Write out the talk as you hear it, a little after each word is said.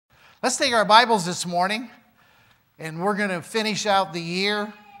Let's take our Bibles this morning, and we're going to finish out the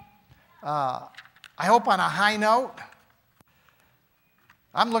year, I hope on a high note.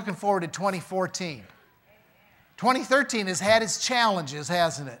 I'm looking forward to 2014. 2013 has had its challenges,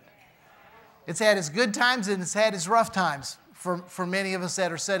 hasn't it? It's had its good times and it's had its rough times. For many of us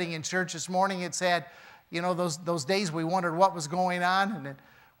that are sitting in church this morning, it's had, those days we wondered what was going on, and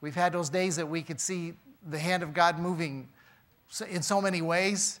we've had those days that we could see the hand of God moving in so many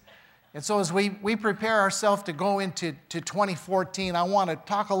ways. And so as we prepare ourselves to go into 2014, I want to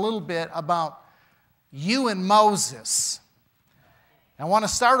talk a little bit about you and Moses. I want to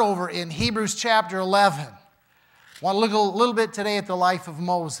start over in Hebrews chapter 11. I want to look a little bit today at the life of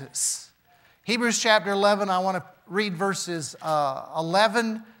Moses. Hebrews chapter 11, I want to read verses verse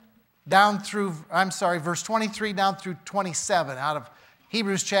 23 down through 27 out of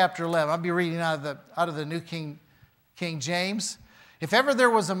Hebrews chapter 11. I'll be reading out of the New King James. If ever there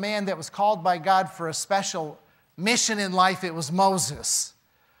was a man that was called by God for a special mission in life, it was Moses.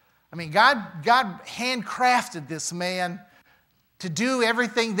 I mean, God handcrafted this man to do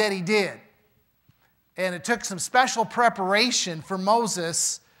everything that he did. And it took some special preparation for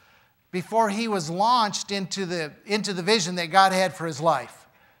Moses before he was launched into the vision that God had for his life.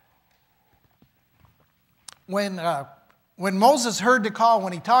 When Moses heard the call,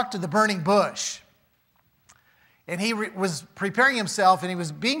 when he talked to the burning bush, and he was preparing himself, and he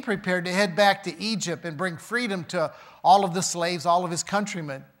was being prepared to head back to Egypt and bring freedom to all of the slaves, all of his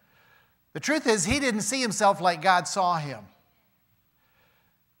countrymen. The truth is, he didn't see himself like God saw him.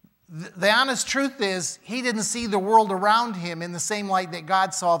 The honest truth is, he didn't see the world around him in the same light that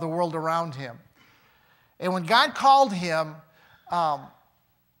God saw the world around him. And when God called him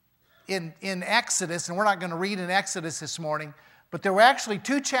in Exodus, and we're not going to read in Exodus this morning, but there were actually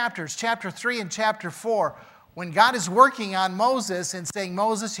two chapters, chapter 3 and chapter 4, when God is working on Moses and saying,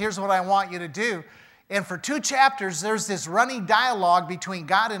 Moses, here's what I want you to do. And for 2 chapters, there's this running dialogue between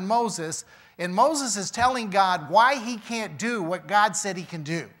God and Moses is telling God why he can't do what God said he can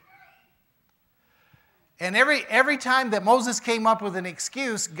do. And every time that Moses came up with an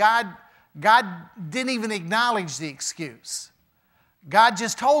excuse, God didn't even acknowledge the excuse. God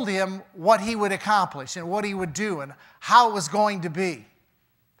just told him what he would accomplish and what he would do and how it was going to be.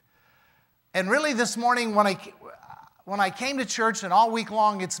 And really this morning when I came to church, and all week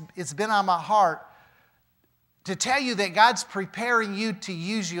long it's been on my heart to tell you that God's preparing you to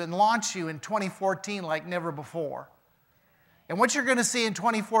use you and launch you in 2014 like never before. And what you're going to see in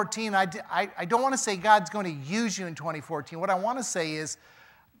 2014, I don't want to say God's going to use you in 2014. What I want to say is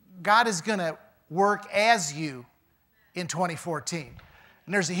God is going to work as you in 2014.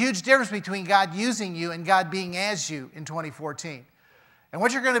 And there's a huge difference between God using you and God being as you in 2014. And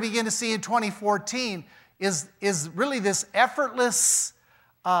what you're going to begin to see in 2014 is really this effortless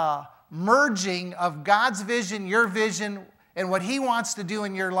merging of God's vision, your vision, and what he wants to do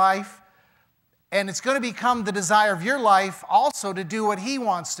in your life. And it's going to become the desire of your life also to do what he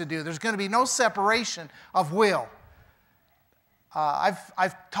wants to do. There's going to be no separation of will.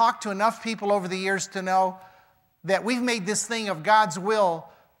 I've talked to enough people over the years to know that we've made this thing of God's will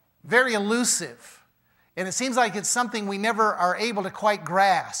very elusive. And it seems like it's something we never are able to quite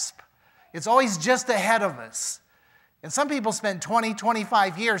grasp. It's always just ahead of us. And some people spend 20,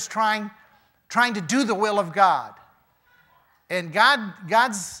 25 years trying to do the will of God. And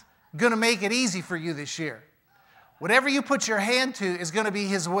God's going to make it easy for you this year. Whatever you put your hand to is going to be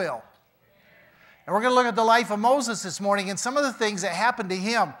his will. And we're going to look at the life of Moses this morning and some of the things that happened to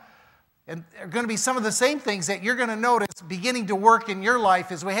him. And are going to be some of the same things that you're going to notice beginning to work in your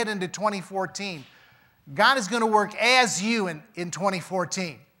life as we head into 2014. God is going to work as you in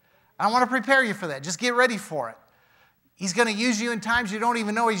 2014. I want to prepare you for that. Just get ready for it. He's going to use you in times you don't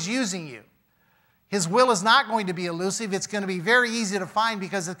even know he's using you. His will is not going to be elusive. It's going to be very easy to find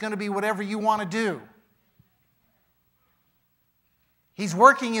because it's going to be whatever you want to do. He's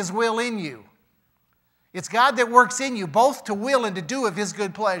working his will in you. It's God that works in you both to will and to do of his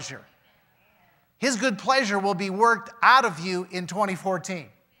good pleasure. His good pleasure will be worked out of you in 2014.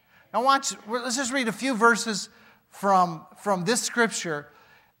 Now let's just read a few verses from this scripture,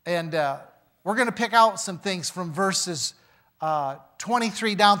 and we're going to pick out some things from verses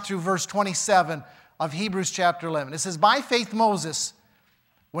 23 down through verse 27 of Hebrews chapter 11. It says, by faith Moses,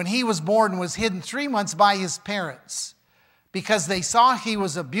 when he was born, was hidden 3 months by his parents, because they saw he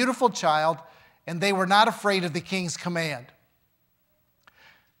was a beautiful child, and they were not afraid of the king's command.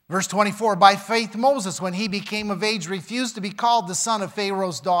 Verse 24, by faith Moses, when he became of age, refused to be called the son of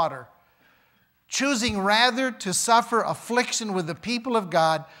Pharaoh's daughter, choosing rather to suffer affliction with the people of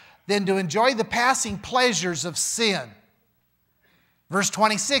God than to enjoy the passing pleasures of sin. Verse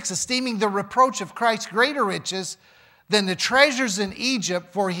 26, esteeming the reproach of Christ greater riches than the treasures in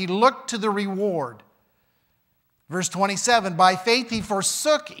Egypt, for he looked to the reward. Verse 27, by faith he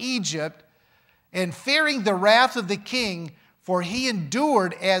forsook Egypt, and fearing the wrath of the king, for he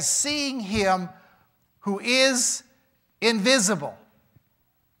endured as seeing him who is invisible.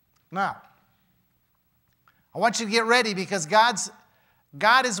 Now, I want you to get ready, because God,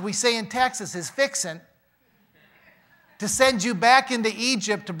 as we say in Texas, is fixing to send you back into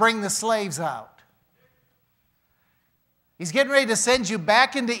Egypt to bring the slaves out. He's getting ready to send you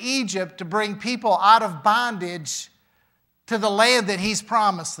back into Egypt to bring people out of bondage to the land that he's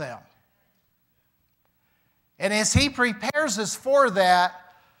promised them. And as he prepares us for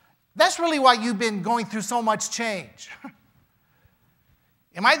that, that's really why you've been going through so much change.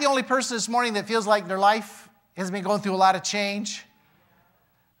 Am I the only person this morning that feels like their life has been going through a lot of change?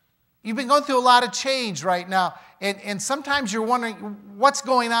 You've been going through a lot of change right now, and sometimes you're wondering, what's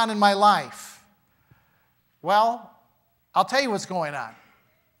going on in my life? Well, I'll tell you what's going on.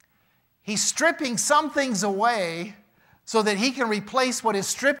 He's stripping some things away so that he can replace what is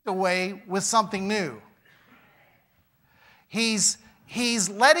stripped away with something new. He's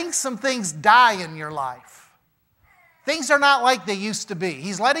letting some things die in your life. Things are not like they used to be.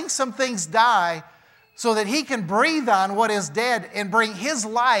 He's letting some things die so that he can breathe on what is dead and bring his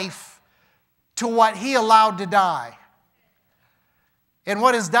life to what he allowed to die. And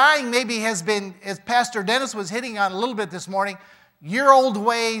what is dying maybe has been, as Pastor Dennis was hitting on a little bit this morning, your old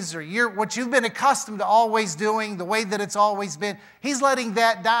ways or what you've been accustomed to always doing, the way that it's always been. He's letting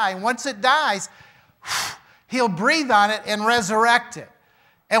that die. And once it dies, he'll breathe on it and resurrect it.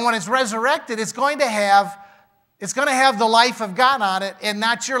 And when it's resurrected, it's going to have the life of God on it and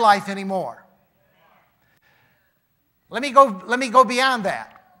not your life anymore. Let me go beyond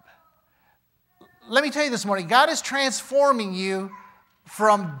that. Let me tell you this morning, God is transforming you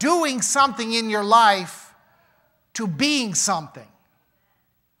from doing something in your life to being something.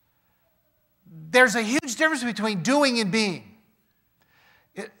 There's a huge difference between doing and being.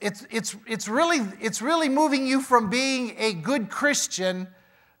 It's really moving you from being a good Christian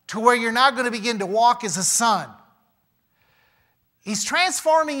to where you're now going to begin to walk as a son. He's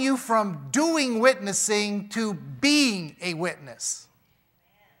transforming you from doing witnessing to being a witness.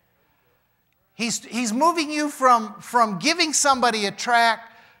 He's moving you from giving somebody a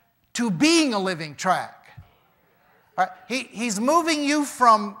tract to being a living tract. All right? He's moving you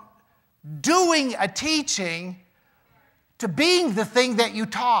from doing a teaching to being the thing that you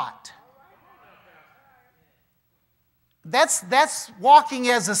taught. That's walking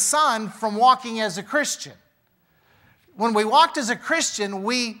as a son from walking as a Christian. When we walked as a Christian,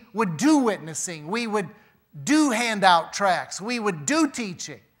 we would do witnessing. We would do handout tracts. We would do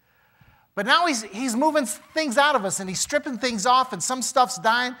teaching. But now he's moving things out of us, and he's stripping things off, and some stuff's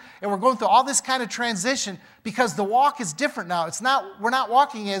dying, and we're going through all this kind of transition because the walk is different now. We're not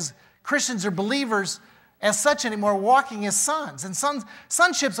walking as Christians or believers as such anymore. We're walking as sons. And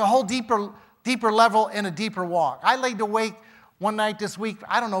sonship's a whole deeper level and a deeper walk. I laid awake one night this week,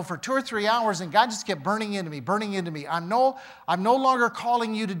 I don't know, for 2 or 3 hours, and God just kept burning into me. I'm no longer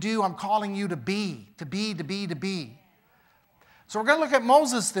calling you to do, I'm calling you to be. So we're going to look at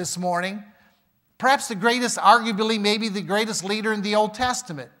Moses this morning, perhaps arguably maybe the greatest leader in the Old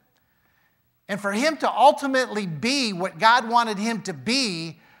Testament. And for him to ultimately be what God wanted him to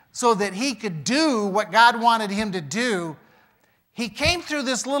be so that he could do what God wanted him to do, he came through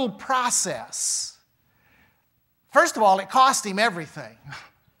this little process. First of all, it cost him everything.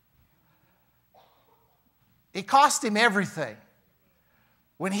 It cost him everything.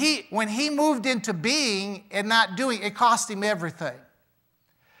 When he moved into being and not doing, it cost him everything.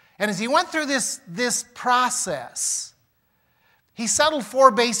 And as he went through this process, he settled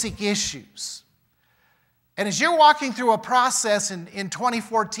 4 basic issues. And as you're walking through a process in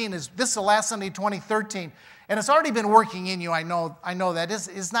 2014, this is the last Sunday, 2013, and it's already been working in you, I know that.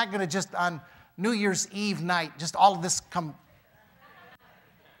 It's not going to just on New Year's Eve night, just all of this come.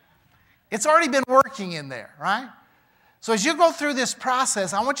 It's already been working in there, right? So as you go through this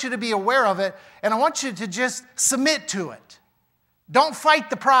process, I want you to be aware of it, and I want you to just submit to it. Don't fight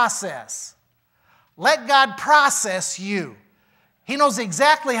the process. Let God process you. He knows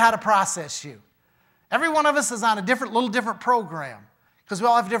exactly how to process you. Every one of us is on a little different program because we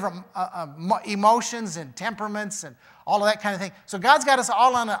all have different emotions and temperaments and all of that kind of thing. So God's got us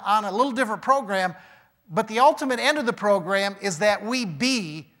all on a little different program, but the ultimate end of the program is that we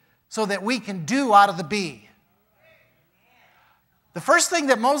be so that we can do out of the be. The first thing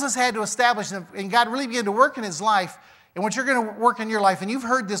that Moses had to establish, and God really began to work in his life, and what you're going to work in your life, and you've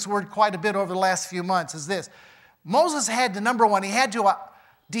heard this word quite a bit over the last few months, is this. Moses had to, number one, he had to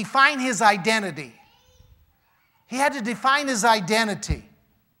define his identity. He had to define his identity.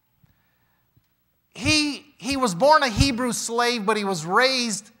 He was born a Hebrew slave, but he was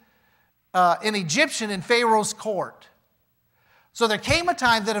raised an Egyptian in Pharaoh's court. So there came a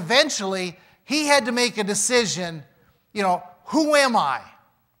time that eventually he had to make a decision, who am I?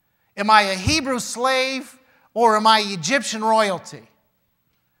 Am I a Hebrew slave or am I Egyptian royalty?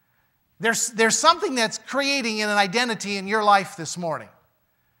 There's something that's creating an identity in your life this morning.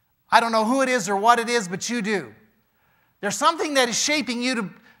 I don't know who it is or what it is, but you do. There's something that is shaping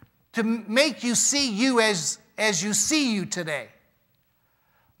you to make you see you as you see you today.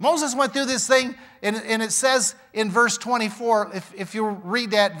 Moses went through this thing, and it says in verse 24, if you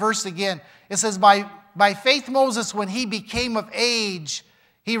read that verse again, it says, by faith Moses, when he became of age,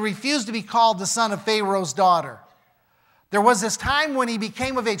 he refused to be called the son of Pharaoh's daughter. There was this time when he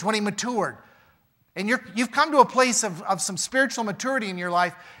became of age, when he matured. And you've come to a place of some spiritual maturity in your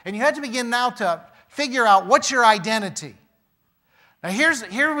life, and you had to begin now to figure out what's your identity. Now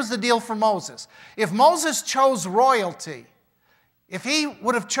here was the deal for Moses. If Moses chose royalty, if he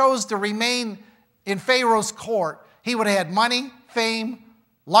would have chose to remain in Pharaoh's court, he would have had money, fame,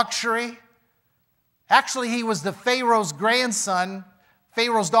 luxury. Actually, he was the Pharaoh's grandson.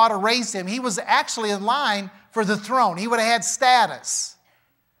 Pharaoh's daughter raised him. He was actually in line for the throne. He would have had status.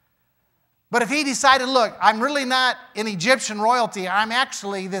 But if he decided, look, I'm really not an Egyptian royalty, I'm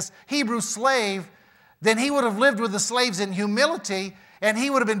actually this Hebrew slave, then he would have lived with the slaves in humility, and he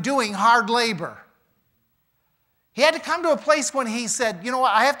would have been doing hard labor. He had to come to a place when he said, you know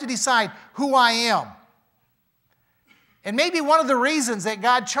what, I have to decide who I am. And maybe one of the reasons that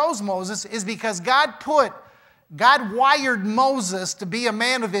God chose Moses is because God wired Moses to be a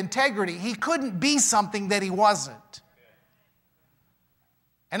man of integrity. He couldn't be something that he wasn't.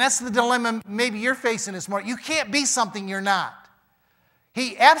 And that's the dilemma maybe you're facing this morning. You can't be something you're not.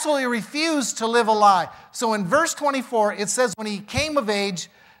 He absolutely refused to live a lie. So in verse 24, it says when he came of age,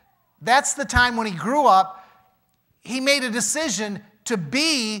 that's the time when he grew up, he made a decision to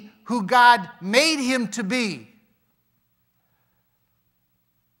be who God made him to be.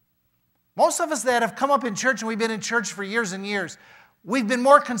 Most of us that have come up in church, and we've been in church for years and years, we've been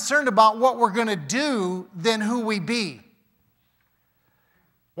more concerned about what we're going to do than who we be.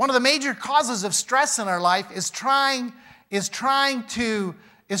 One of the major causes of stress in our life is trying to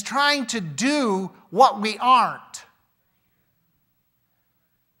do what we aren't.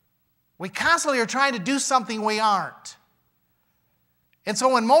 We constantly are trying to do something we aren't. And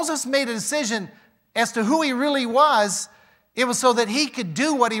so when Moses made a decision as to who he really was, it was so that he could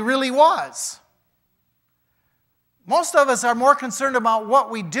do what he really was. Most of us are more concerned about what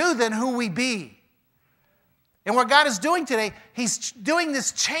we do than who we be. And what God is doing today, He's doing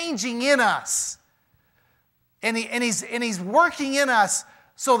this changing in us. And He's working in us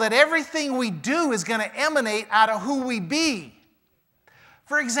so that everything we do is going to emanate out of who we be.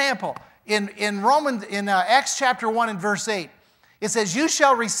 For example, in Acts chapter 1 and verse 8, it says, "You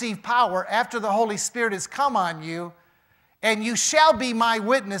shall receive power after the Holy Spirit has come on you, and you shall be my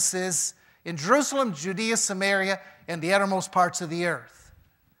witnesses in Jerusalem, Judea, Samaria, and the uttermost parts of the earth."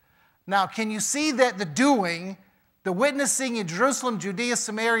 Now, can you see that the doing, the witnessing in Jerusalem, Judea,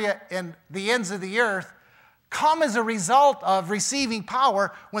 Samaria, and the ends of the earth come as a result of receiving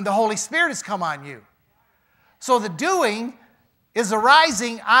power when the Holy Spirit has come on you? So the doing is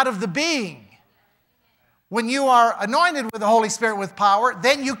arising out of the being. When you are anointed with the Holy Spirit with power,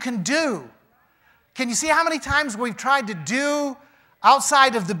 then you can do. Can you see how many times we've tried to do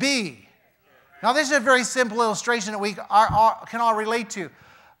outside of the be? Now, this is a very simple illustration that we can all relate to.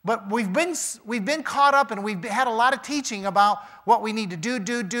 But we've been caught up, and we've had a lot of teaching about what we need to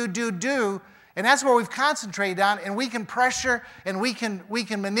do. And that's where we've concentrated on, and we can pressure, and we can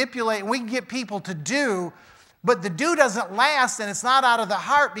manipulate, and we can get people to do. But the do doesn't last, and it's not out of the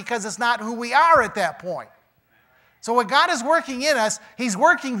heart because it's not who we are at that point. So what God is working in us, He's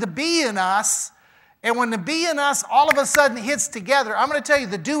working the be in us. And when the be in us all of a sudden hits together, I'm going to tell you,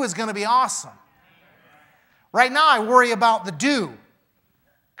 the do is going to be awesome. Right now, I worry about the do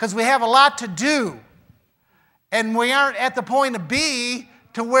because we have a lot to do. And we aren't at the point of be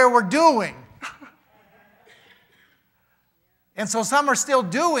to where we're doing. And so some are still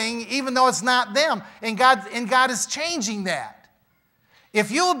doing even though it's not them. And God is changing that.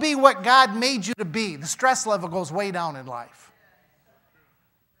 If you'll be what God made you to be, the stress level goes way down in life.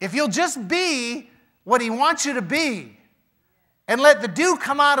 If you'll just be what He wants you to be and let the do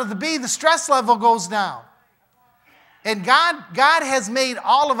come out of the be, the stress level goes down. And God has made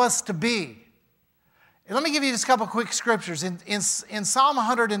all of us to be. let me give you just a couple quick scriptures. In Psalm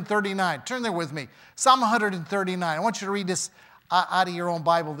 139, turn there with me. Psalm 139. I want you to read this out of your own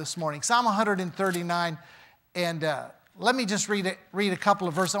Bible this morning. Psalm 139, and let me just read a couple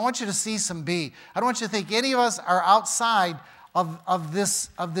of verses. I want you to see some be. I don't want you to think any of us are outside of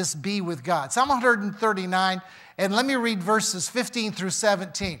this be with God. Psalm 139, and let me read verses 15 through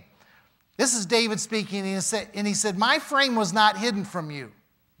 17. This is David speaking, and he said, "My frame was not hidden from you.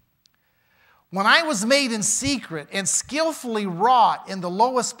 When I was made in secret and skillfully wrought in the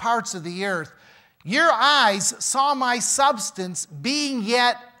lowest parts of the earth, your eyes saw my substance being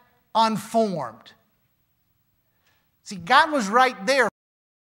yet unformed." See, God was right there.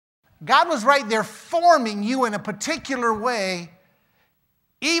 God was right there forming you in a particular way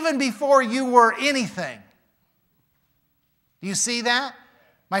even before you were anything. Do you see that?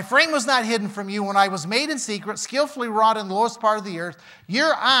 My frame was not hidden from you when I was made in secret, skillfully wrought in the lowest part of the earth.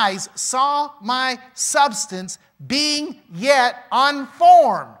 Your eyes saw my substance being yet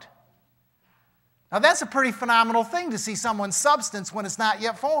unformed. Now that's a pretty phenomenal thing to see someone's substance when it's not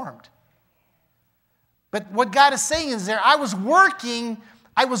yet formed. But what God is saying is there, I was working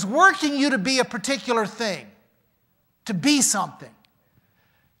you to be a particular thing, to be something.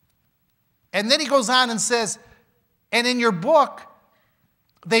 And then he goes on and says, and in your book,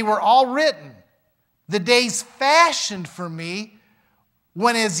 they were all written, the days fashioned for me,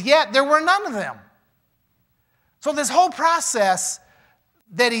 when as yet there were none of them. So this whole process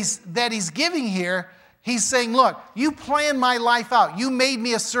that he's giving here, he's saying, look, you planned my life out. You made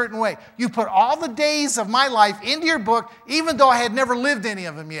me a certain way. You put all the days of my life into your book, even though I had never lived any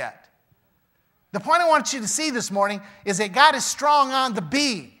of them yet. The point I want you to see this morning is that God is strong on the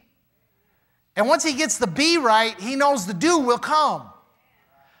be. And once he gets the be right, he knows the do will come.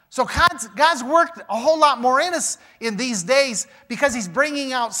 So God's worked a whole lot more in us in these days because he's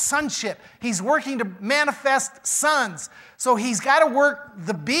bringing out sonship. He's working to manifest sons. So he's got to work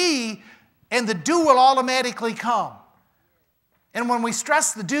the be, and the do will automatically come. And when we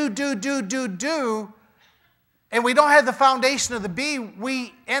stress the do, and we don't have the foundation of the be,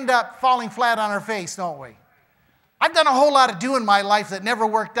 we end up falling flat on our face, don't we? I've done a whole lot of do in my life that never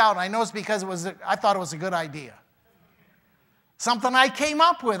worked out, and I know it's because I thought it was a good idea. Something I came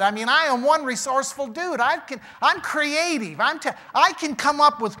up with. I mean, I am one resourceful dude. I'm creative. I can come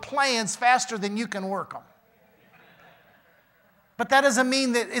up with plans faster than you can work them. But that doesn't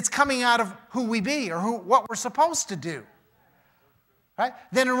mean that it's coming out of who we be or what we're supposed to do. Right?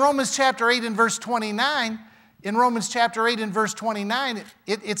 Then in Romans chapter 8 and verse 29,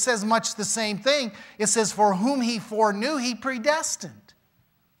 it says much the same thing. It says, for whom he foreknew, he predestined.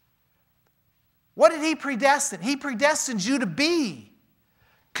 What did he predestine? He predestined you to be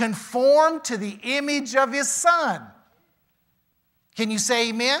conformed to the image of his Son. Can you say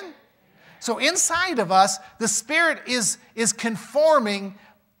amen? So inside of us, the Spirit is conforming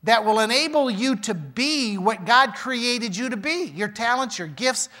that will enable you to be what God created you to be. Your talents, your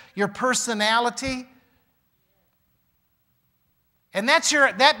gifts, your personality. And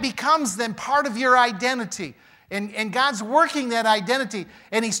that becomes then part of your identity. And God's working that identity,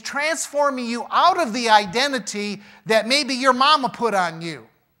 and he's transforming you out of the identity that maybe your mama put on you,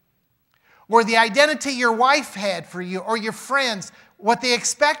 or the identity your wife had for you, or your friends, what they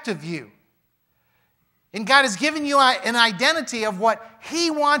expect of you. And God has given you an identity of what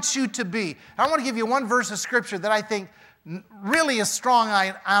he wants you to be. I want to give you one verse of Scripture that I think really is strong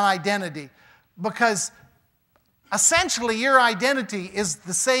on identity, because essentially your identity is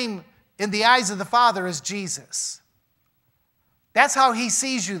the same in the eyes of the Father as Jesus. That's how he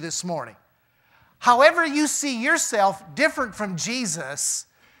sees you this morning. However you see yourself different from Jesus,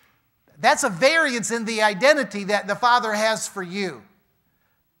 that's a variance in the identity that the Father has for you.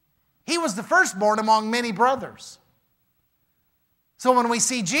 He was the firstborn among many brothers. So when we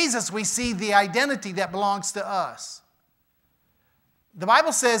see Jesus, we see the identity that belongs to us. The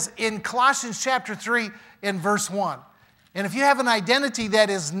Bible says in Colossians chapter 3 and verse 1, and if you have an identity that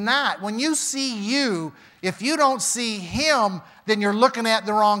is not, when you see you, if you don't see him, then you're looking at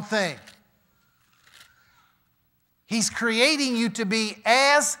the wrong thing. He's creating you to be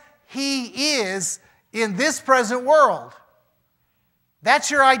as he is in this present world.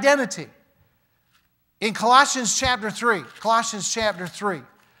 That's your identity. In Colossians chapter 3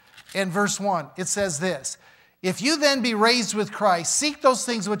 and verse 1, it says this, if you then be raised with Christ, seek those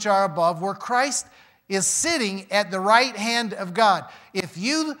things which are above, where Christ is sitting at the right hand of God. If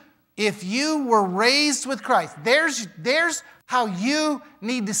you were raised with Christ, there's how you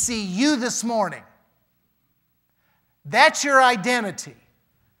need to see you this morning. That's your identity.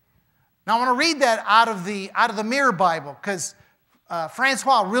 Now I want to read that out of the Mirror Bible, because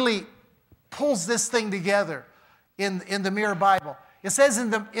Francois really pulls this thing together in the Mirror Bible. It says in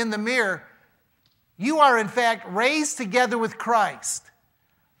the Mirror, you are in fact raised together with Christ.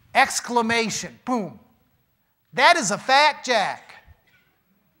 Exclamation, boom. That is a fact, Jack.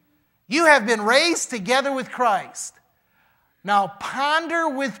 You have been raised together with Christ. Now ponder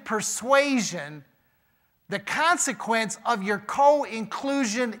with persuasion the consequence of your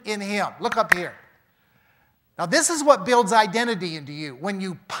co-inclusion in Him. Look up here. Now this is what builds identity into you. When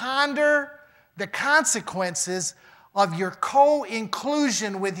you ponder the consequences of your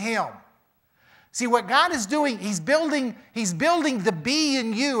co-inclusion with Him. See, what God is doing, He's building the be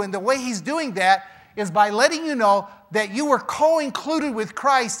in you, and the way He's doing that is by letting you know that you were co-included with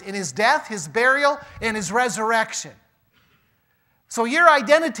Christ in His death, His burial, and His resurrection. So your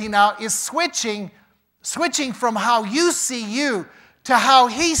identity now is switching from how you see you to how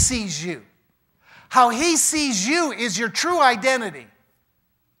He sees you. How He sees you is your true identity.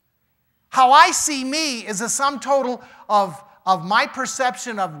 How I see me is a sum total of my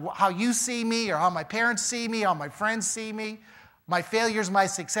perception of how you see me, or how my parents see me, how my friends see me, my failures, my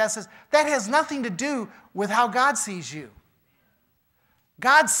successes. That has nothing to do with how God sees you.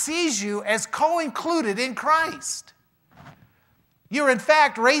 God sees you as co-included in Christ. You're in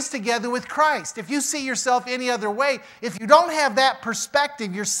fact raised together with Christ. If you see yourself any other way, if you don't have that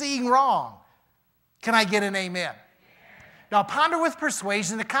perspective, you're seeing wrong. Can I get an amen? Now ponder with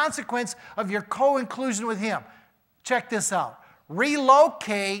persuasion the consequence of your co-inclusion with Him. Check this out.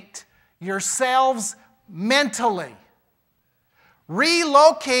 Relocate yourselves mentally.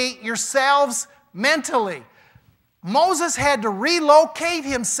 Relocate yourselves mentally. Moses had to relocate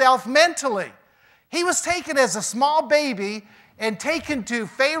himself mentally. He was taken as a small baby and taken to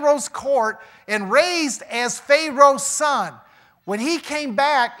Pharaoh's court and raised as Pharaoh's son. When he came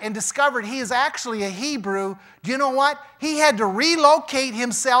back and discovered he is actually a Hebrew, do you know what? He had to relocate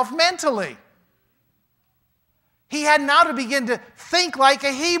himself mentally. He had now to begin to think like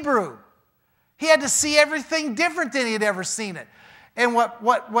a Hebrew. He had to see everything different than he had ever seen it. And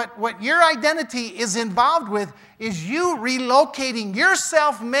what your identity is involved with is you relocating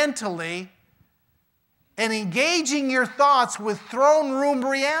yourself mentally and engaging your thoughts with throne room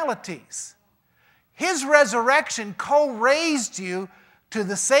realities. His resurrection co-raised you to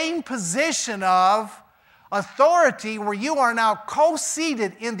the same position of authority where you are now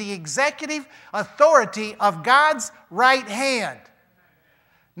co-seated in the executive authority of God's right hand.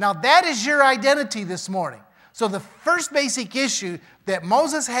 Now that is your identity this morning. So the first basic issue that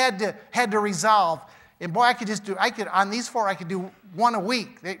Moses had to resolve, and boy, on these four, I could do one a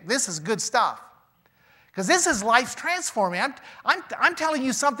week. This is good stuff. Because this is life transforming. I'm telling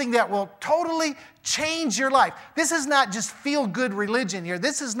you something that will totally change your life. This is not just feel-good religion here.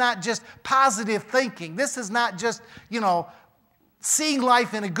 This is not just positive thinking. This is not just, seeing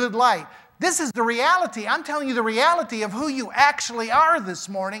life in a good light. This is the reality. I'm telling you the reality of who you actually are this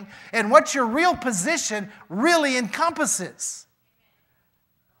morning and what your real position really encompasses.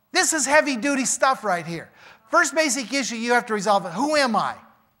 This is heavy-duty stuff right here. First basic issue you have to resolve is, who am I?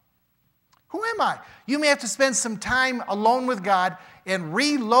 Who am I? You may have to spend some time alone with God and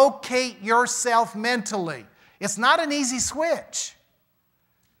relocate yourself mentally. It's not an easy switch.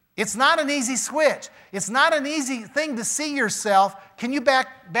 It's not an easy switch. It's not an easy thing to see yourself. Can you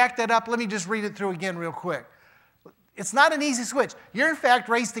back that up? Let me just read it through again real quick. It's not an easy switch. You're in fact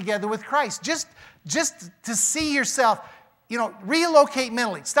raised together with Christ. Just to see yourself, relocate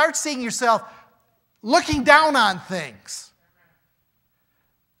mentally. Start seeing yourself looking down on things.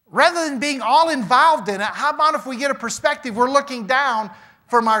 Rather than being all involved in it, how about if we get a perspective, we're looking down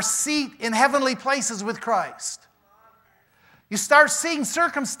from our seat in heavenly places with Christ. You start seeing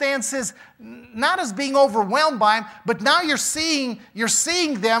circumstances not as being overwhelmed by them, but now you're seeing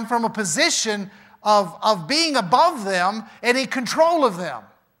them from a position of being above them and in control of them.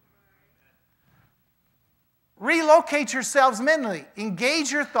 Relocate yourselves mentally.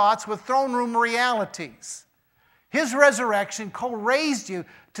 Engage your thoughts with throne room realities. His resurrection co-raised you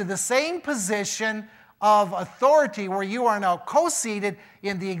to the same position of authority where you are now co-seated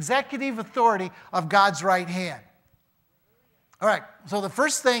in the executive authority of God's right hand. All right, so the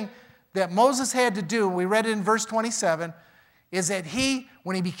first thing that Moses had to do, we read it in verse 27, is that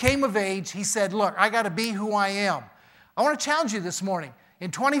when he became of age, he said, look, I got to be who I am. I want to challenge you this morning.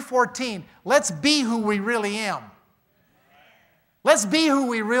 In 2014, let's be who we really am. Let's be who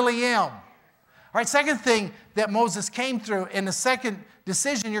we really am. All right, second thing that Moses came through, and the second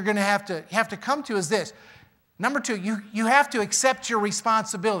decision you're going to have to come to is this. Number two, you have to accept your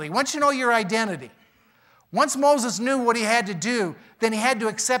responsibility. Once you know your identity, once Moses knew what he had to do, then he had to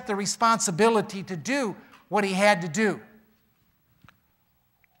accept the responsibility to do what he had to do.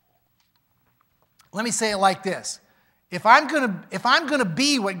 Let me say it like this. If I'm gonna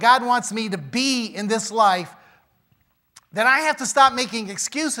be what God wants me to be in this life, then I have to stop making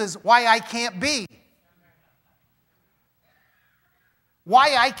excuses why I can't be.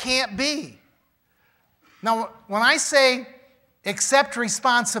 Why I can't be. Now, when I say accept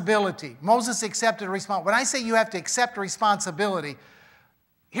responsibility, Moses accepted responsibility. When I say you have to accept responsibility,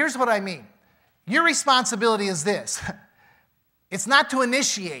 here's what I mean. Your responsibility is this. It's not to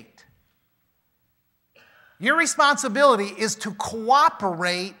initiate. Your responsibility is to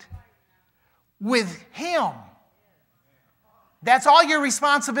cooperate with Him. That's all your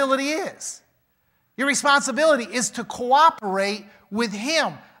responsibility is. Your responsibility is to cooperate with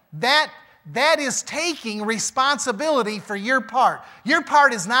Him. That is taking responsibility for your part. Your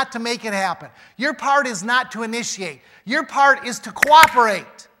part is not to make it happen. Your part is not to initiate. Your part is to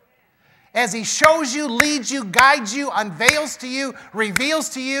cooperate. As He shows you, leads you, guides you, unveils to you, reveals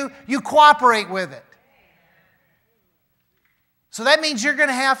to you, you cooperate with it. So that means you're going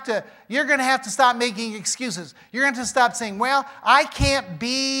to have to stop making excuses. You're going to have to stop saying, well, I can't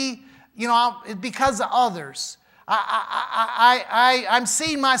be, because of others. I'm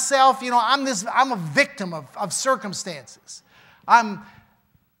seeing myself, I'm a victim of circumstances. I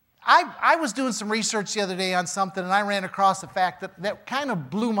was doing some research the other day on something, and I ran across a fact that kind of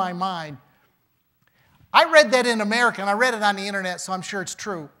blew my mind. I read that in America, and I read it on the internet, so I'm sure it's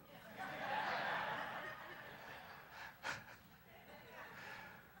true.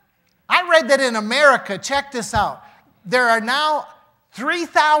 I read that in America, check this out, there are now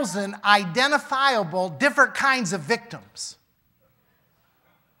 3,000 identifiable different kinds of victims.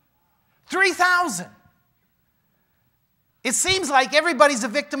 3,000. It seems like everybody's a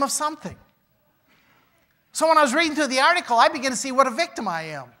victim of something. So when I was reading through the article, I began to see what a victim I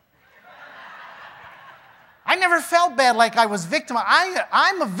am. I never felt bad like I was victim.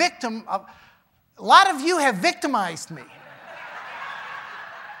 I'm a victim of, a lot of you have victimized me.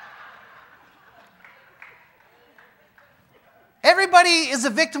 Everybody is a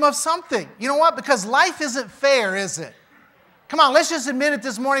victim of something. You know what? Because life isn't fair, is it? Come on, let's just admit it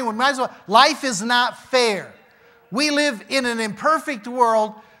this morning. We might as well. Life is not fair. We live in an imperfect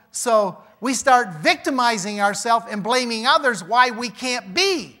world, so we start victimizing ourselves and blaming others why we can't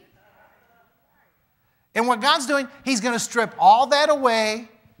be. And what God's doing, He's going to strip all that away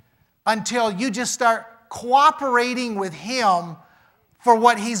until you just start cooperating with Him for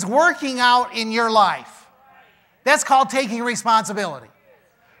what He's working out in your life. That's called taking responsibility.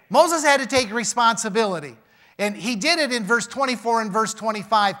 Moses had to take responsibility. And he did it in verse 24 and verse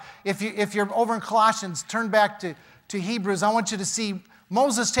 25. If you're over in Colossians, turn back to Hebrews. I want you to see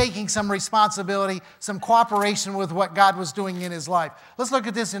Moses taking some responsibility, some cooperation with what God was doing in his life. Let's look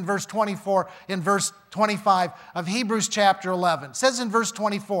at this in verse 24 and verse 25 of Hebrews chapter 11. It says in verse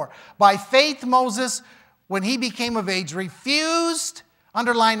 24, by faith Moses, when he became of age, refused,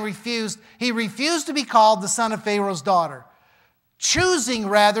 underline refused, he refused to be called the son of Pharaoh's daughter, choosing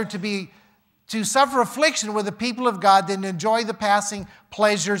rather to suffer affliction with the people of God than to enjoy the passing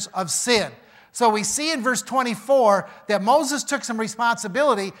pleasures of sin. So we see in verse 24 that Moses took some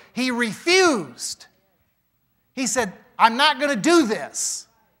responsibility. He refused. He said, I'm not going to do this.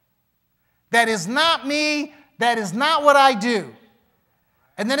 That is not me. That is not what I do.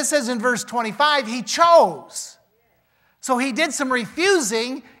 And then it says in verse 25, he chose. So he did some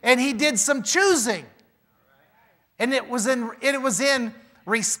refusing and he did some choosing. And it was in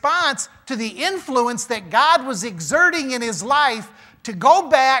response to the influence that God was exerting in his life to go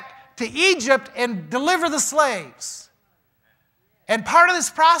back to Egypt and deliver the slaves. And part of this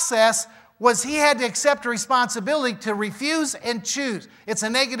process was he had to accept a responsibility to refuse and choose. It's a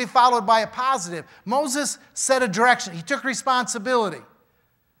negative followed by a positive. Moses set a direction. He took responsibility.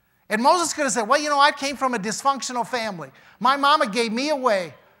 And Moses could have said, well, I came from a dysfunctional family. My mama gave me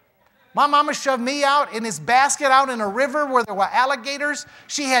away. My mama shoved me out in this basket out in a river where there were alligators.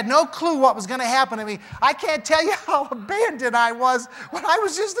 She had no clue what was going to happen to me. I can't tell you how abandoned I was when I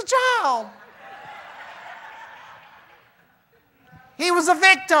was just a child. He was a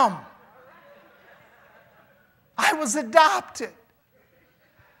victim. I was adopted.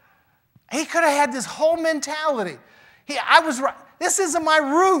 He could have had this whole mentality. This isn't my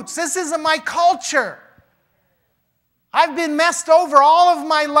roots. This isn't my culture. I've been messed over all of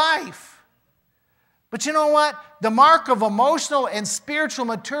my life. But you know what? The mark of emotional and spiritual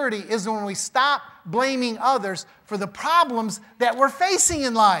maturity is when we stop blaming others for the problems that we're facing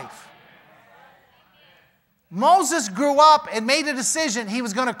in life. Moses grew up and made a decision he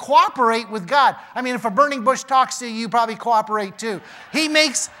was going to cooperate with God. I mean, if a burning bush talks to you, you probably cooperate too.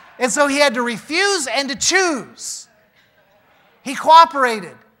 And so he had to refuse and to choose. He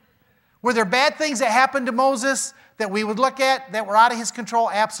cooperated. Were there bad things that happened to Moses that we would look at that were out of his control?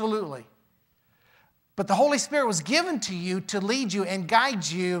 Absolutely. But the Holy Spirit was given to you to lead you and guide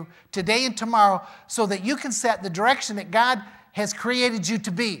you today and tomorrow so that you can set the direction that God has created you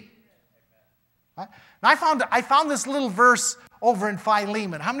to be. Right? And I found this little verse over in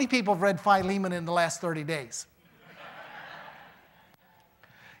Philemon. How many people have read Philemon in the last 30 days?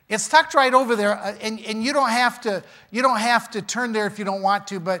 It's tucked right over there, and you don't have to turn there if you don't want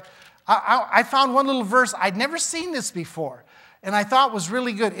to, but I found one little verse. I'd never seen this before, and I thought was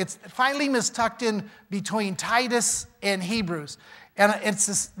really good. Philemon is tucked in between Titus and Hebrews, and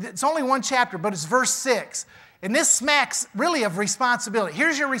it's only one chapter, but it's verse 6. And this smacks really of responsibility.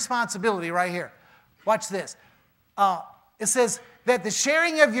 Here's your responsibility right here. Watch this. It says that the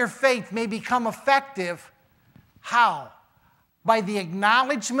sharing of your faith may become effective. How? By the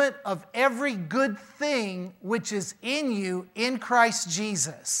acknowledgement of every good thing which is in you in Christ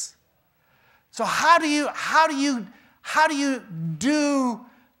Jesus. So how do you do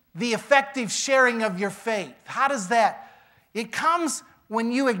the effective sharing of your faith? How does that? It comes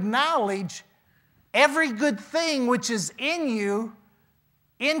when you acknowledge every good thing which is in you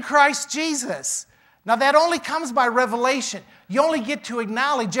in Christ Jesus. Now that only comes by revelation. You only get to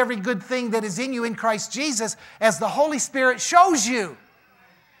acknowledge every good thing that is in you in Christ Jesus as the Holy Spirit shows you.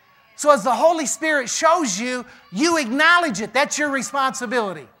 So as the Holy Spirit shows you, you acknowledge it. That's your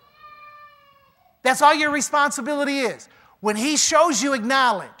responsibility. That's all your responsibility is. When He shows you,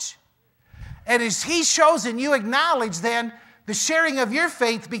 acknowledge. And as He shows and you acknowledge, then the sharing of your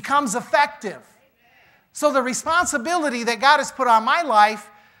faith becomes effective. So the responsibility that God has put on my life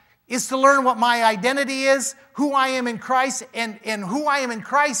is to learn what my identity is, who I am in Christ, and who I am in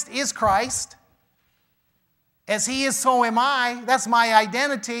Christ is Christ. As He is, so am I. That's my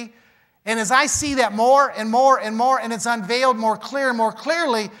identity. And as I see that more and more and more, and it's unveiled more clear and more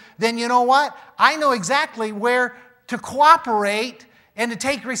clearly, then you know what? I know exactly where to cooperate and to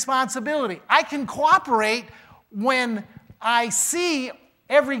take responsibility. I can cooperate when I see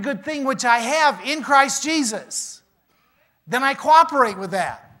every good thing which I have in Christ Jesus. Then I cooperate with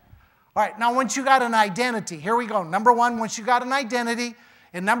that. All right, now once you got an identity, here we go. Number one, once you got an identity.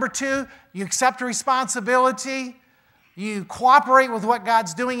 And number two, you accept responsibility. You cooperate with what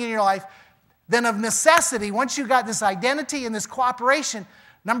God's doing in your life. Then of necessity, once you got this identity and this cooperation,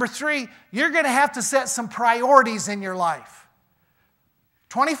 number three, you're going to have to set some priorities in your life.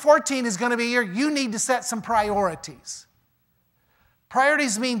 2014 is going to be a year you need to set some priorities.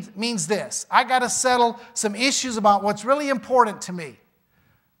 Priorities means this. I got to settle some issues about what's really important to me.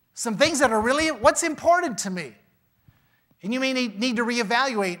 Some things that are really, what's important to me. And you may need to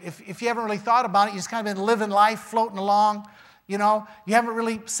reevaluate if you haven't really thought about it. You just kind of been living life, floating along. You know, you haven't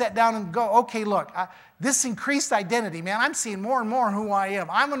really sat down and go, okay, look, this increased identity, man, I'm seeing more and more who I am.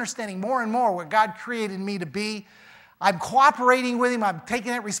 I'm understanding more and more what God created me to be. I'm cooperating with Him. I'm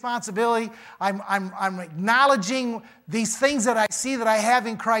taking that responsibility. I'm acknowledging these things that I see that I have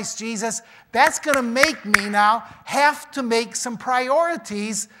in Christ Jesus. That's going to make me now have to make some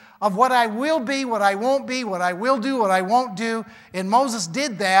priorities of what I will be, what I won't be, what I will do, what I won't do. And Moses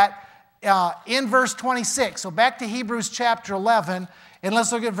did that in verse 26. So back to Hebrews chapter 11, and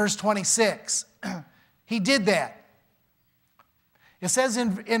let's look at verse 26. He did that. It says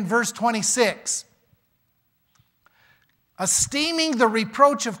in verse 26, esteeming the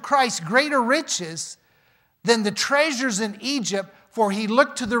reproach of Christ greater riches than the treasures in Egypt, for he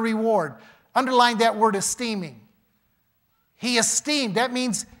looked to the reward. Underline that word esteeming. He esteemed. That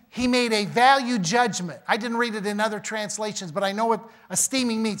means he made a value judgment. I didn't read it in other translations, but I know what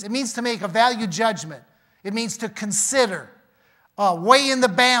esteeming means. It means to make a value judgment. It means to consider, weigh in the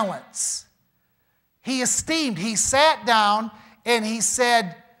balance. He esteemed. He sat down and he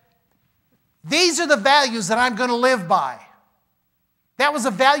said, these are the values that I'm going to live by. That was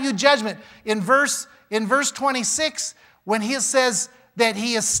a value judgment. In verse 26, when he says that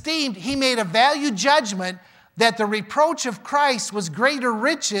he esteemed, he made a value judgment that the reproach of Christ was greater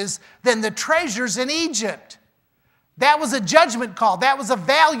riches than the treasures in Egypt. That was a judgment call. That was a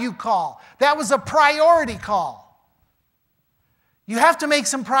value call. That was a priority call. You have to make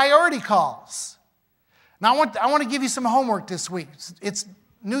some priority calls. Now, I want to give you some homework this week. It's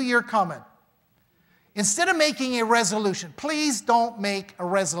New Year coming. Instead of making a resolution, please don't make a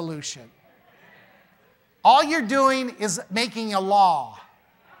resolution. All you're doing is making a law.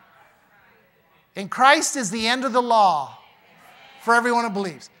 And Christ is the end of the law for everyone who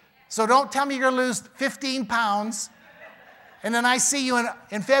believes. So don't tell me you're going to lose 15 pounds, and then I see you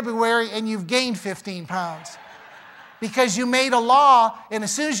in February and you've gained 15 pounds. Because you made a law, and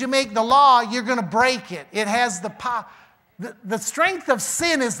as soon as you make the law, you're going to break it. It has the power. the strength of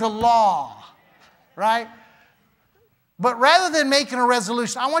sin is the law, right? But rather than making a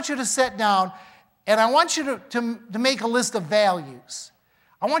resolution, I want you to sit down and I want you to make a list of values.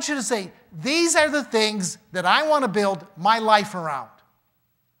 I want you to say, these are the things that I want to build my life around.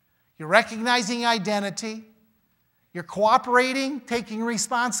 You're recognizing identity. You're cooperating, taking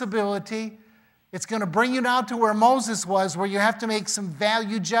responsibility. It's going to bring you down to where Moses was, where you have to make some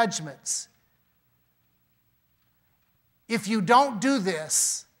value judgments. If you don't do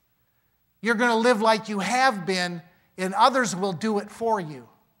this, you're going to live like you have been, and others will do it for you.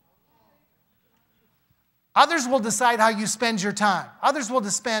 Others will decide how you spend your time. Others will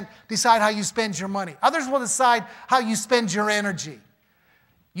decide how you spend your money. Others will decide how you spend your energy.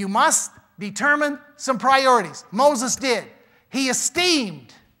 You must determine some priorities. Moses did. He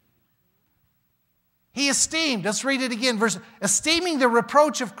esteemed. Let's read it again. Esteeming the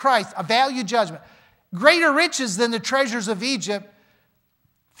reproach of Christ, a value judgment, greater riches than the treasures of Egypt,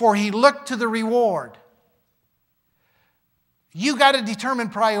 for he looked to the reward. You got to determine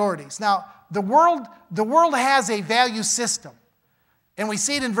priorities. Now, the world has a value system, and we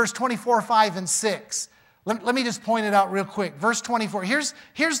see it in verse 24, 5, and 6. Let me just point it out real quick. Verse 24,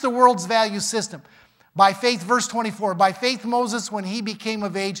 here's the world's value system. By faith, verse 24, by faith Moses, when he became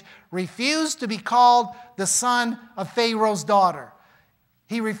of age, refused to be called the son of Pharaoh's daughter.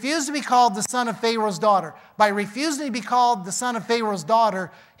 He refused to be called the son of Pharaoh's daughter. By refusing to be called the son of Pharaoh's daughter,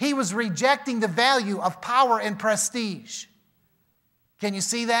 he was rejecting the value of power and prestige. Can you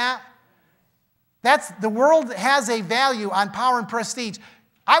see that? The world has a value on power and prestige.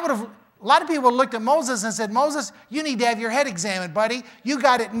 A lot of people looked at Moses and said, Moses, you need to have your head examined, buddy. You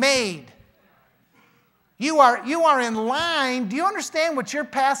got it made. You are in line. Do you understand what you're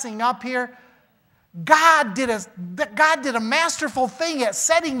passing up here? God did a masterful thing at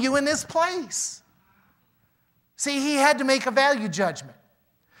setting you in this place. See, he had to make a value judgment.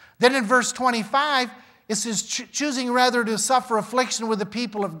 Then in verse 25, it says, choosing rather to suffer affliction with the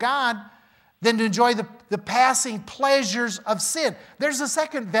people of God than to enjoy the passing pleasures of sin. There's a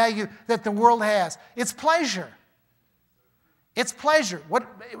second value that the world has. It's pleasure. It's pleasure.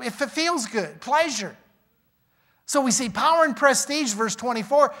 If it feels good, pleasure. So we see power and prestige, verse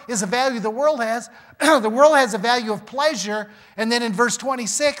 24, is a value the world has. The world has a value of pleasure. And then in verse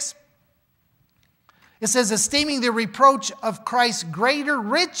 26, it says, esteeming the reproach of Christ greater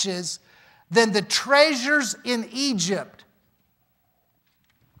riches than the treasures in Egypt.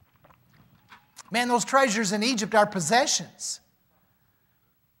 Man, those treasures in Egypt are possessions.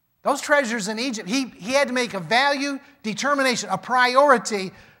 Those treasures in Egypt, he had to make a value determination, a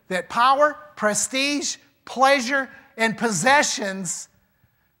priority that power, prestige, pleasure, and possessions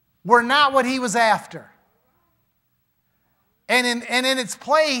were not what he was after. And in its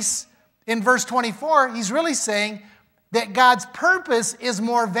place, in verse 24, he's really saying that God's purpose is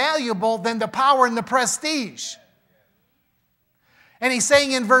more valuable than the power and the prestige. And he's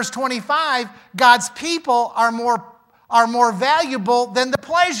saying in verse 25, God's people are more valuable than the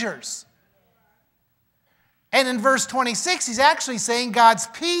pleasures. And in verse 26, he's actually saying God's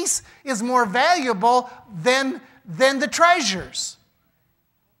peace is more valuable than the treasures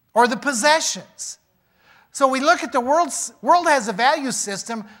or the possessions. So we look at the world has a value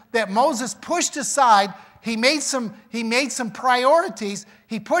system that Moses pushed aside. He made some priorities.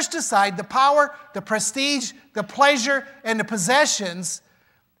 He pushed aside the power, the prestige, the pleasure, and the possessions,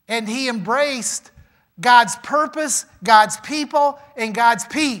 and he embraced God's purpose, God's people, and God's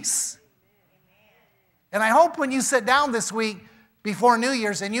peace. And I hope when you sit down this week before New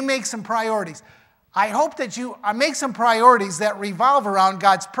Year's and you make some priorities, I hope that you make some priorities that revolve around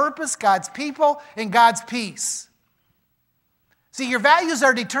God's purpose, God's people, and God's peace. See, your values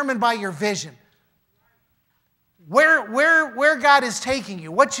are determined by your vision. Where God is taking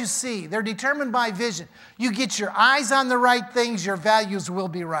you, what you see, they're determined by vision. You get your eyes on the right things, your values will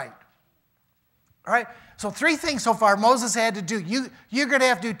be right. All right? So 3 things so far Moses had to do. You're going to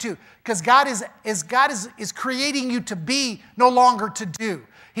have to do 2. Because God is creating you to be, no longer to do.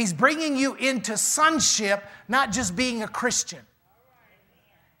 He's bringing you into sonship, not just being a Christian.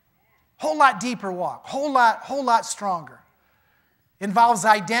 Whole lot deeper walk. Whole lot stronger. Involves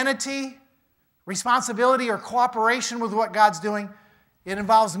identity, responsibility, or cooperation with what God's doing. It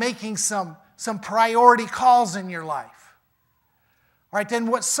involves making some priority calls in your life. All right, then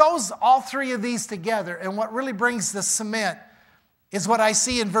what sews all 3 of these together and what really brings the cement is what I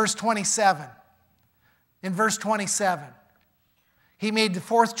see in verse 27. In verse 27. He made the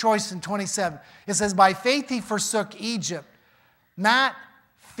 4th choice in 27. It says, by faith he forsook Egypt, not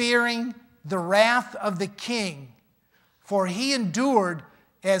fearing the wrath of the king, for he endured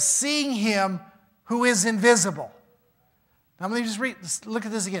as seeing him who is invisible. Now let me look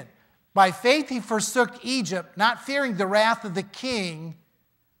at this again. By faith he forsook Egypt, not fearing the wrath of the king,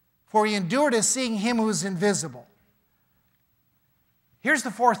 for he endured as seeing him who is invisible. Here's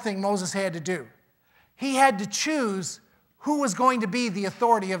the fourth thing Moses had to do. He had to choose who was going to be the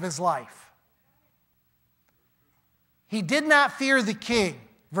authority of his life. He did not fear the king,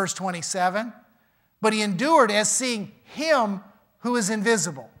 verse 27, but he endured as seeing him who is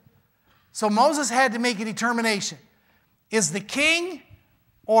invisible. So Moses had to make a determination. Is the king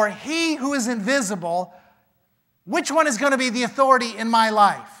or he who is invisible, which one is going to be the authority in my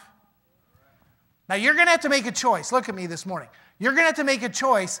life? Now you're going to have to make a choice. Look at me this morning. You're going to have to make a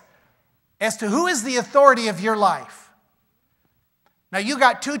choice as to who is the authority of your life. Now you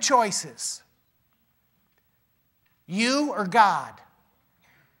got two choices. You or God.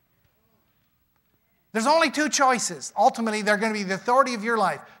 There's only two choices. Ultimately, they're going to be the authority of your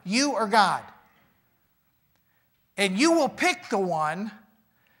life. You or God. And you will pick the one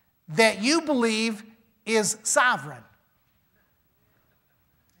that you believe is sovereign.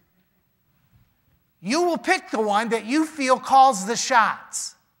 You will pick the one that you feel calls the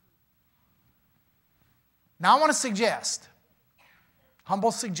shots. Now I want to suggest,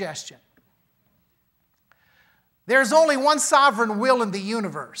 humble suggestion. There's only one sovereign will in the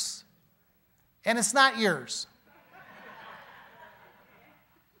universe, and it's not yours.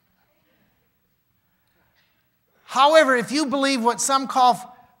 However, if you believe what some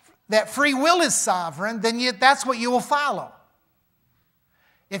call that free will is sovereign, then that's what you will follow.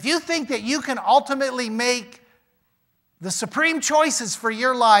 If you think that you can ultimately make the supreme choices for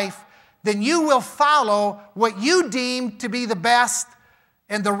your life, then you will follow what you deem to be the best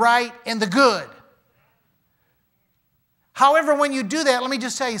and the right and the good. However, when you do that, let me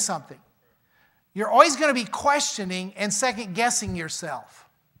just tell you something. You're always going to be questioning and second-guessing yourself.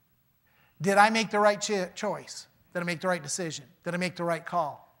 Did I make the right choice? Did I make the right decision? Did I make the right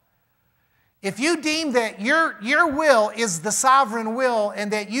call? If you deem that your will is the sovereign will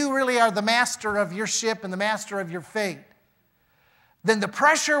and that you really are the master of your ship and the master of your fate, then the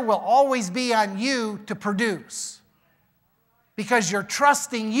pressure will always be on you to produce because you're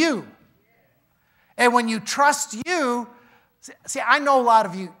trusting you. And when you trust you, see, I know a lot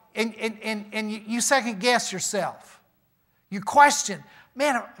of you, and you second guess yourself. You question,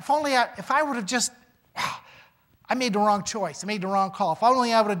 man, if I would have just, I made the wrong choice. I made the wrong call. If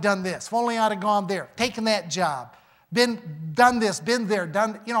only I would have done this. If only I'd have gone there, taken that job, done this, been there,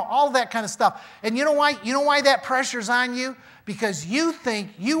 done, all that kind of stuff. And you know why? You know why that pressure's on you? Because you think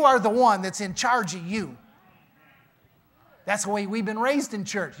you are the one that's in charge of you. That's the way we've been raised in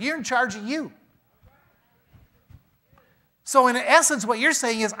church. You're in charge of you. So in essence, what you're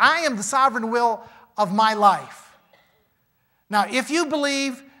saying is, I am the sovereign will of my life. Now, if you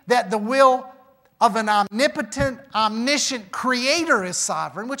believe that the will of an omnipotent, omniscient creator is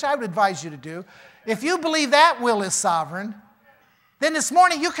sovereign, which I would advise you to do, if you believe that will is sovereign, then this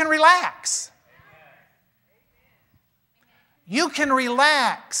morning you can relax. You can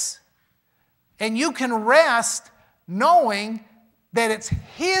relax and you can rest knowing that it's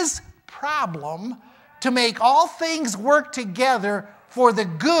His problem to make all things work together for the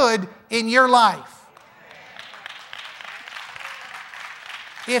good in your life.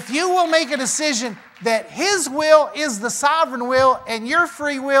 If you will make a decision that His will is the sovereign will and your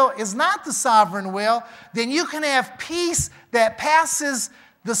free will is not the sovereign will, then you can have peace that passes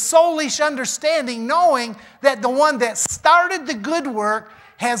the soulish understanding, knowing that the one that started the good work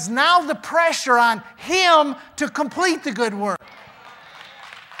has now the pressure on Him to complete the good work.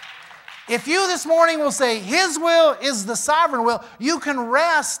 If you this morning will say His will is the sovereign will, you can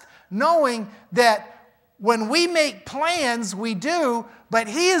rest knowing that when we make plans, we do, but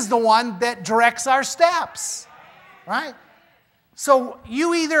He is the one that directs our steps, right? So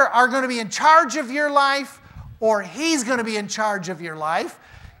you either are going to be in charge of your life or He's going to be in charge of your life.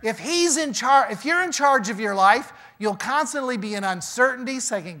 If you're in charge of your life, you'll constantly be in uncertainty,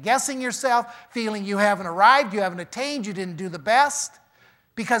 second-guessing yourself, feeling you haven't arrived, you haven't attained, you didn't do the best,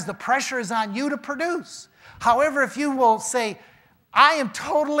 because the pressure is on you to produce. However, if you will say, I am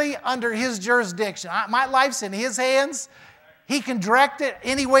totally under His jurisdiction, my life's in His hands, He can direct it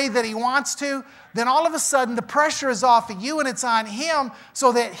any way that He wants to, then all of a sudden the pressure is off of you and it's on Him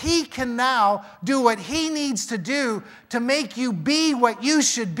so that He can now do what He needs to do to make you be what you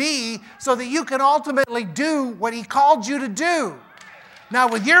should be so that you can ultimately do what He called you to do. Now,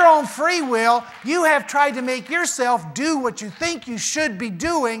 with your own free will, you have tried to make yourself do what you think you should be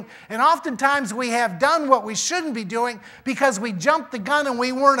doing, and oftentimes we have done what we shouldn't be doing because we jumped the gun and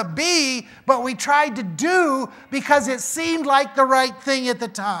we weren't a bee, but we tried to do because it seemed like the right thing at the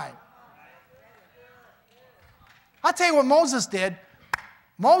time. I'll tell you what Moses did.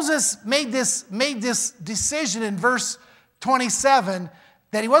 Moses made this decision in verse 27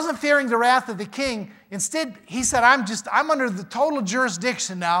 that he wasn't fearing the wrath of the king. Instead, he said, I'm under the total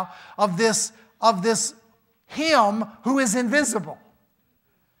jurisdiction now of this him who is invisible.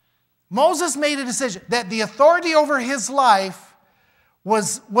 Moses made a decision that the authority over his life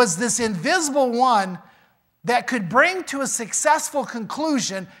was this invisible one that could bring to a successful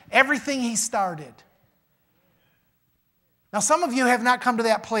conclusion everything he started. Now, some of you have not come to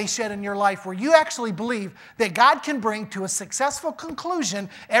that place yet in your life where you actually believe that God can bring to a successful conclusion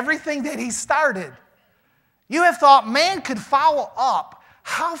everything that he started. You have thought man could follow up.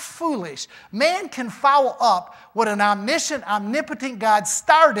 How foolish. Man can follow up what an omniscient, omnipotent God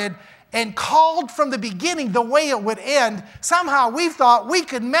started and called from the beginning the way it would end. Somehow we've thought we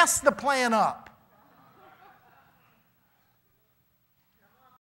could mess the plan up.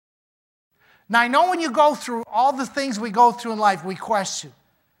 Now, I know when you go through all the things we go through in life, we question.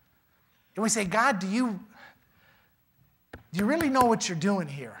 And we say, God, do you really know what you're doing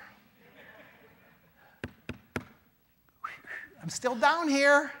here? I'm still down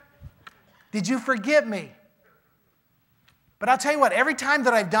here. Did you forget me? But I'll tell you what, every time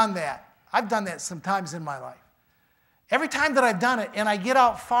that I've done that sometimes in my life. Every time that I've done it and I get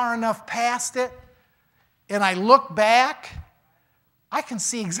out far enough past it and I look back, I can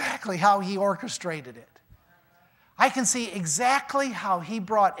see exactly how he orchestrated it. I can see exactly how he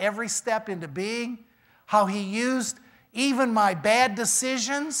brought every step into being, how he used even my bad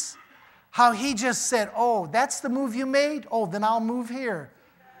decisions, how he just said, oh, that's the move you made? Oh, then I'll move here.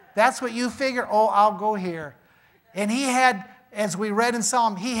 That's what you figure? Oh, I'll go here. And he had, as we read in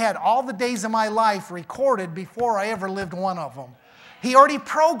Psalm, he had all the days of my life recorded before I ever lived one of them. He already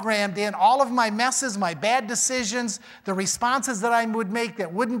programmed in all of my messes, my bad decisions, the responses that I would make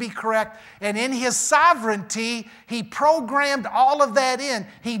that wouldn't be correct. And in his sovereignty, he programmed all of that in.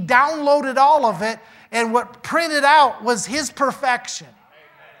 He downloaded all of it, and what printed out was his perfection.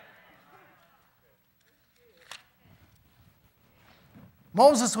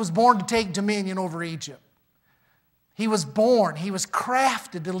 Moses was born to take dominion over Egypt. He was born, he was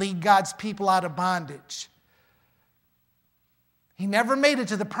crafted to lead God's people out of bondage. He never made it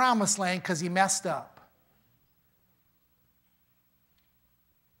to the promised land because he messed up.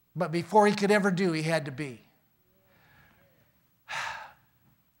 But before he could ever do, he had to be.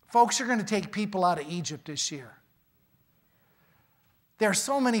 Folks, you're going to take people out of Egypt this year. There are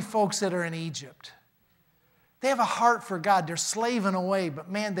so many folks that are in Egypt. They have a heart for God. They're slaving away, but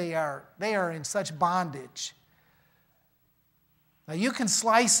man, they are in such bondage. Now, you can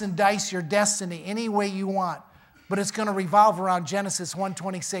slice and dice your destiny any way you want, but it's going to revolve around Genesis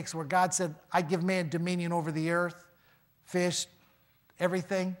 1:26, where God said, I give man dominion over the earth, fish,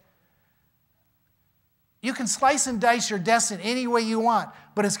 everything. You can slice and dice your destiny any way you want,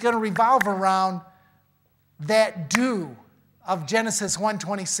 but it's going to revolve around that do of Genesis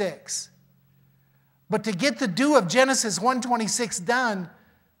 1:26. But to get the do of Genesis 1:26 done,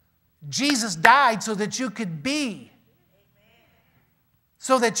 Jesus died so that you could be.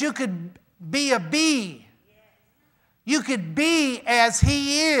 So that you could be a bee. You could be as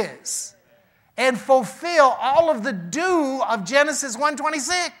he is and fulfill all of the do of Genesis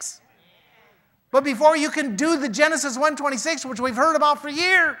 1:26. But before you can do the Genesis 1:26, which we've heard about for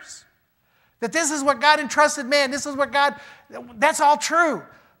years, that this is what God entrusted man, this is what God, that's all true.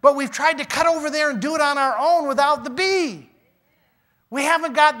 But we've tried to cut over there and do it on our own without the be. We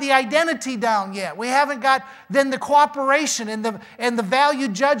haven't got the identity down yet. We haven't got then the cooperation and the value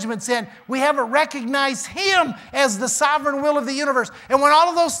judgments in. We haven't recognized him as the sovereign will of the universe. And when all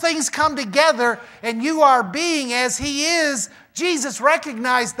of those things come together and you are being as he is, Jesus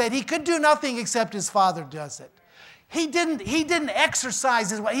recognized that he could do nothing except his Father does it. He didn't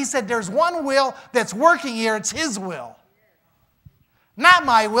exercise his will. He said there's one will that's working here. It's his will. Not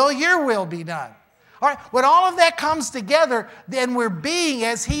my will, your will be done. All right, when all of that comes together, then we're being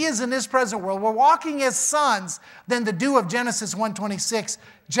as he is in this present world. We're walking as sons, then the do of Genesis 1:26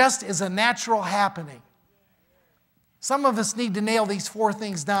 just is a natural happening. Some of us need to nail these 4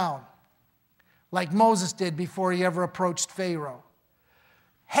 things down, like Moses did before he ever approached Pharaoh.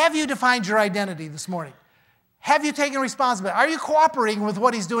 Have you defined your identity this morning? Have you taken responsibility? Are you cooperating with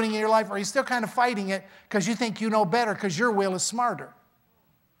what he's doing in your life, or are you still kind of fighting it because you think you know better because your will is smarter?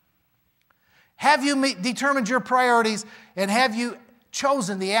 Have you determined your priorities, and have you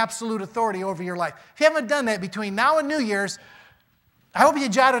chosen the absolute authority over your life? If you haven't done that between now and New Year's, I hope you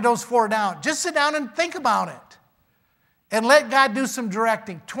jotted those 4 down. Just sit down and think about it and let God do some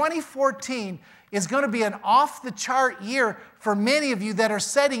directing. 2014 is going to be an off-the-chart year for many of you that are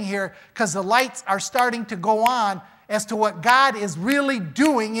sitting here because the lights are starting to go on as to what God is really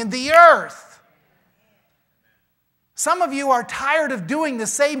doing in the earth. Some of you are tired of doing the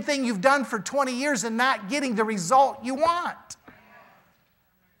same thing you've done for 20 years and not getting the result you want.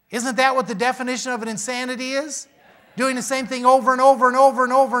 Isn't that what the definition of an insanity is? Doing the same thing over and over and over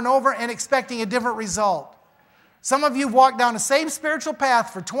and over and over and expecting a different result. Some of you have walked down the same spiritual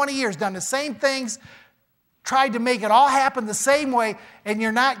path for 20 years, done the same things, tried to make it all happen the same way, and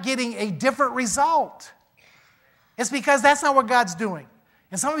you're not getting a different result. It's because that's not what God's doing.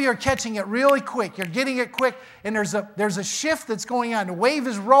 And some of you are catching it really quick. You're getting it quick, and there's a shift that's going on. The wave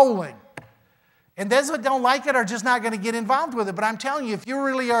is rolling. And those that don't like it are just not going to get involved with it. But I'm telling you, if you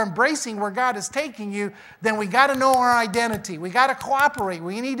really are embracing where God is taking you, then we got to know our identity. We got to cooperate.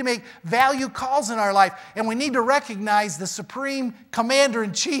 We need to make value calls in our life. And we need to recognize the supreme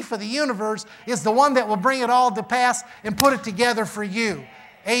commander-in-chief of the universe is the one that will bring it all to pass and put it together for you.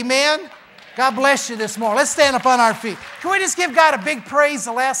 Amen? God bless you this morning. Let's stand up on our feet. Can we just give God a big praise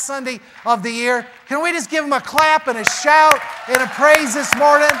the last Sunday of the year? Can we just give Him a clap and a shout and a praise this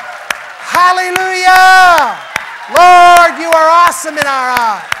morning? Hallelujah! Lord, you are awesome in our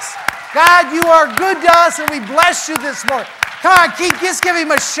eyes. God, you are good to us, and we bless you this morning. Come on, just give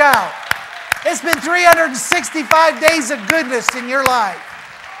Him a shout. It's been 365 days of goodness in your life.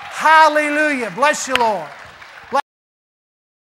 Hallelujah. Bless you, Lord.